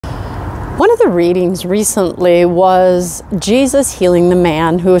One of the readings recently was Jesus healing the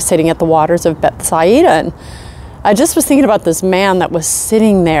man who was sitting at the waters of Bethsaida. And I just was thinking about this man that was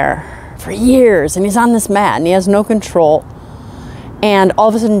sitting there for years, and he's on this mat and he has no control. And all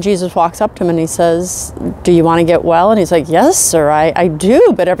of a sudden Jesus walks up to him and he says, "Do you want to get well?" And he's like, "Yes, sir, I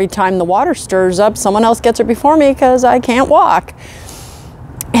do. But every time the water stirs up, someone else gets it before me because I can't walk."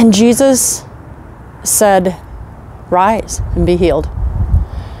 And Jesus said, "Rise and be healed."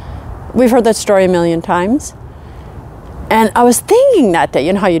 We've heard that story a million times. And I was thinking that day,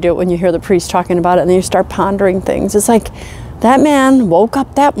 you know how you do it when you hear the priest talking about it and then you start pondering things. It's like that man woke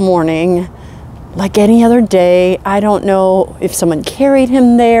up that morning like any other day. I don't know if someone carried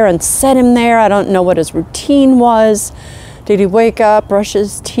him there and set him there. I don't know what his routine was. Did he wake up, brush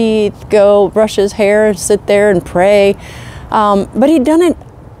his teeth, go brush his hair, sit there and pray? But he'd done it,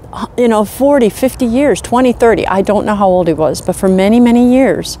 40, 50 years, 20, 30. I don't know how old he was, but for many, many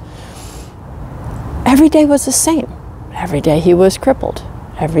years. Every day was the same. Every day he was crippled.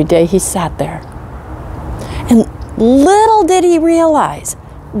 Every day he sat there. And little did he realize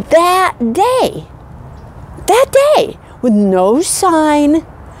that day, with no sign,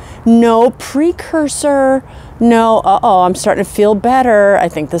 no precursor, no, I'm starting to feel better, I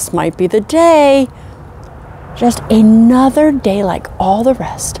think this might be the day. Just another day like all the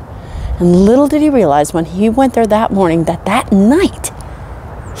rest. And little did he realize when he went there that morning that night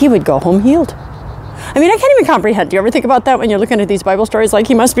he would go home healed. I mean, I can't even comprehend. Do you ever think about that when you're looking at these Bible stories? Like,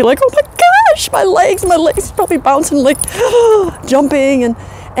 he must be like, "Oh my gosh, my legs probably bouncing, like jumping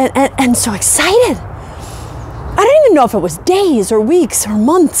and so excited." I don't even know if it was days or weeks or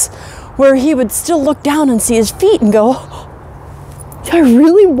months where he would still look down and see his feet and go, "Am I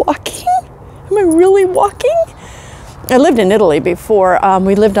really walking? Am I really walking?" I lived in Italy before.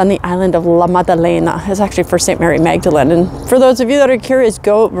 We lived on the island of La Maddalena. It's actually for St. Mary Magdalene. And for those of you that are curious,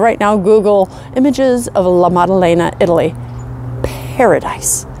 go right now, Google images of La Maddalena, Italy.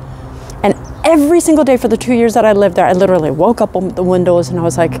 Paradise. And every single day for the 2 years that I lived there, I literally woke up on the windows and I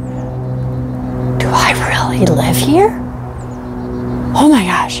was like, "Do I really live here? Oh my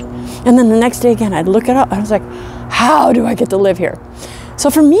gosh." And then the next day again, I'd look it up. I was like, "How do I get to live here?" So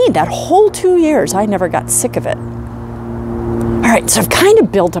for me, that whole 2 years, I never got sick of it. All right, so I've kind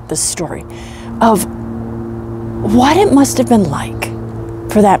of built up this story of what it must have been like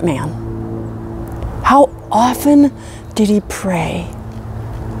for that man. How often did he pray?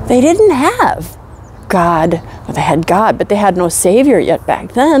 They didn't have God. Well, they had God, but they had no Savior yet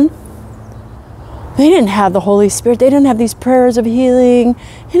back then. They didn't have the Holy Spirit. They didn't have these prayers of healing.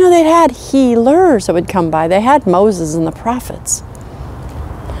 They had healers that would come by. They had Moses and the prophets.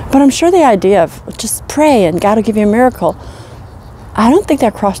 But I'm sure the idea of just pray and God will give you a miracle, I don't think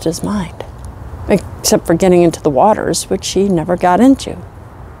that crossed his mind, except for getting into the waters, which he never got into.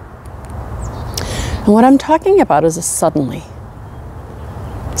 And what I'm talking about is a suddenly.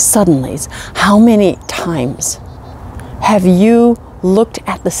 Suddenlies. How many times have you looked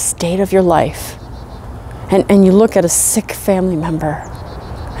at the state of your life and you look at a sick family member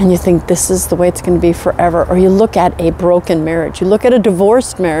and you think this is the way it's going to be forever? Or you look at a broken marriage. You look at a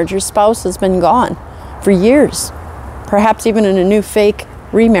divorced marriage. Your spouse has been gone for years. Perhaps even in a new fake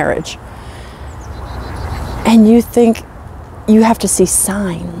remarriage. And you think you have to see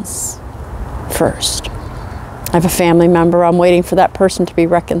signs first. I have a family member, I'm waiting for that person to be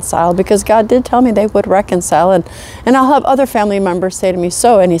reconciled because God did tell me they would reconcile. And I'll have other family members say to me,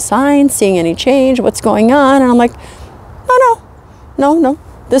 "So, any signs, seeing any change, what's going on?" And I'm like, no.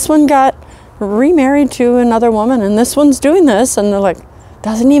 This one got remarried to another woman and this one's doing this. And they're like,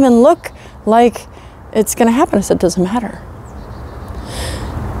 "Doesn't even look like it's going to happen." I said, "Doesn't matter."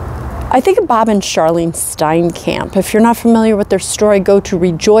 I think of Bob and Charlene Steinkamp. If you're not familiar with their story, go to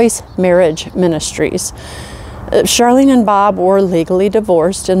Rejoice Marriage Ministries. Charlene and Bob were legally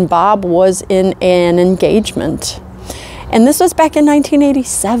divorced, and Bob was in an engagement. And this was back in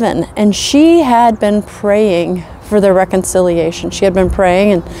 1987, and she had been praying for their reconciliation. She had been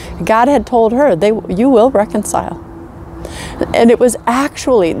praying, and God had told her, "You will reconcile." And it was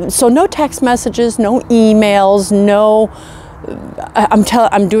actually, so no text messages, no emails, no,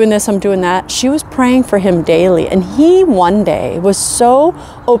 I'm doing this, I'm doing that. She was praying for him daily. And he one day was so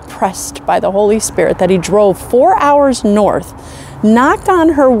oppressed by the Holy Spirit that he drove 4 hours north, knocked on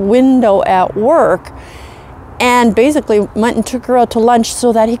her window at work, and basically went and took her out to lunch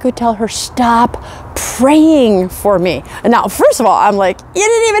so that he could tell her, "Stop praying for me." And now, first of all, I'm like, you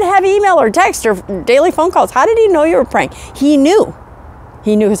didn't even have email or text or daily phone calls. How did he know you were praying? He knew.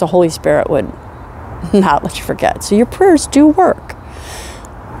 He knew because the Holy Spirit would not let you forget. So your prayers do work.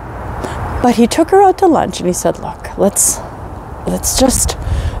 But he took her out to lunch and he said, "Look, let's just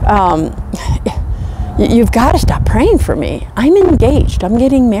You've got to stop praying for me. I'm engaged. I'm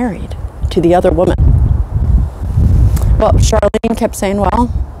getting married to the other woman. Well, Charlene kept saying,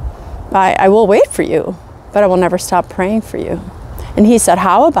 well, I will wait for you, but I will never stop praying for you. And he said,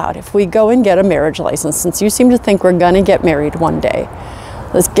 how about if we go and get a marriage license, since you seem to think we're going to get married one day.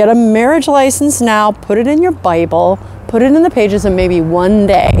 Let's get a marriage license now, put it in your Bible, put it in the pages, and maybe one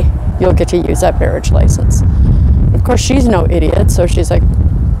day you'll get to use that marriage license. Of course, she's no idiot, so she's like,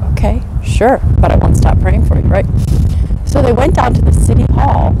 okay, sure, but I won't stop praying for you, right? So they went down to the city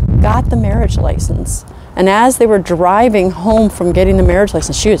hall, got the marriage license, and as they were driving home from getting the marriage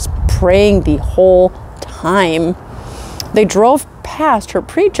license, she was praying the whole time. They drove past her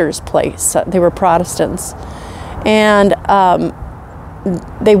preacher's place. They were Protestants. And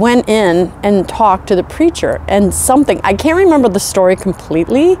they went in and talked to the preacher. And something, I can't remember the story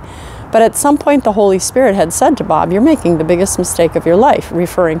completely, but at some point the Holy Spirit had said to Bob, you're making the biggest mistake of your life,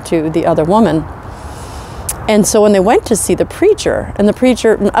 referring to the other woman. And so when they went to see the preacher, and the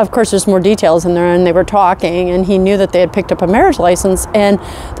preacher, of course there's more details in there, and they were talking, and he knew that they had picked up a marriage license, and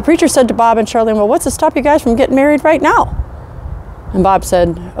the preacher said to Bob and Charlene, well, what's to stop you guys from getting married right now? And Bob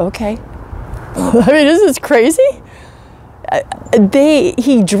said, okay. I mean, this is crazy.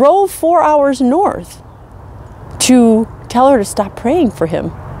 He drove 4 hours north to tell her to stop praying for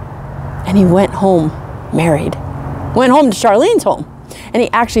him. And he went home married. Went home to Charlene's home. And he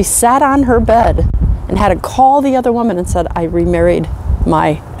actually sat on her bed and had to call the other woman and said, I remarried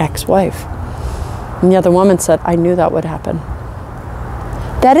my ex-wife. And the other woman said, I knew that would happen.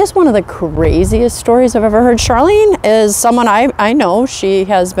 That is one of the craziest stories I've ever heard. Charlene is someone I know. She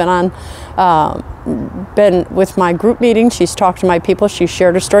has been with my group meetings. She's talked to my people. She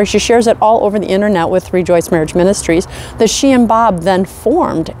shared her story. She shares it all over the internet with Rejoice Marriage Ministries that she and Bob then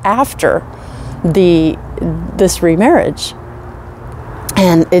formed after this remarriage.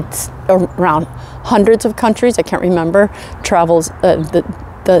 And it's around hundreds of countries. I can't remember. Travels.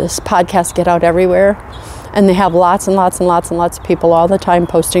 This podcast get out everywhere. And they have lots and lots and lots and lots of people all the time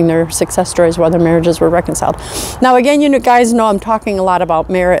posting their success stories while their marriages were reconciled. Now, again, you guys know I'm talking a lot about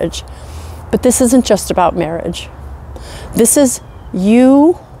marriage, but this isn't just about marriage. This is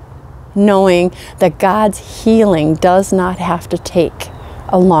you knowing that God's healing does not have to take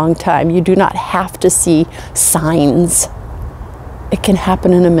a long time. You do not have to see signs. It can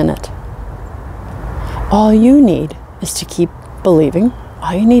happen in a minute. All you need is to keep believing.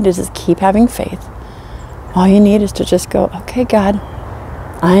 All you need is to keep having faith. All you need is to just go, okay, God,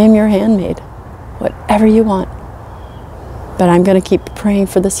 I am your handmaid, whatever you want. But I'm going to keep praying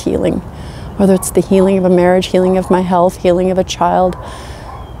for this healing, whether it's the healing of a marriage, healing of my health, healing of a child.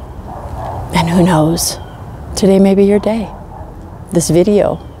 And who knows, today may be your day. This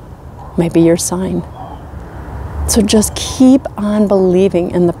video may be your sign. So just keep on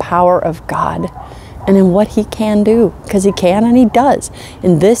believing in the power of God and in what He can do, because He can and He does.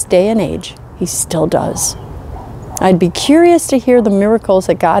 In this day and age, He still does. I'd be curious to hear the miracles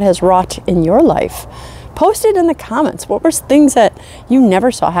that God has wrought in your life. Post it in the comments. What were things that you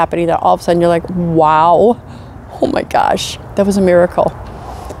never saw happening that all of a sudden you're like, wow, oh my gosh, that was a miracle.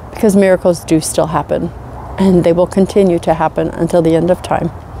 Because miracles do still happen, and they will continue to happen until the end of time.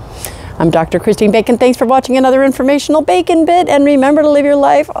 I'm Dr. Christine Bacon. Thanks for watching another informational Bacon Bit, and remember to live your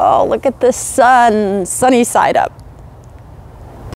life, oh, look at the sun, sunny side up.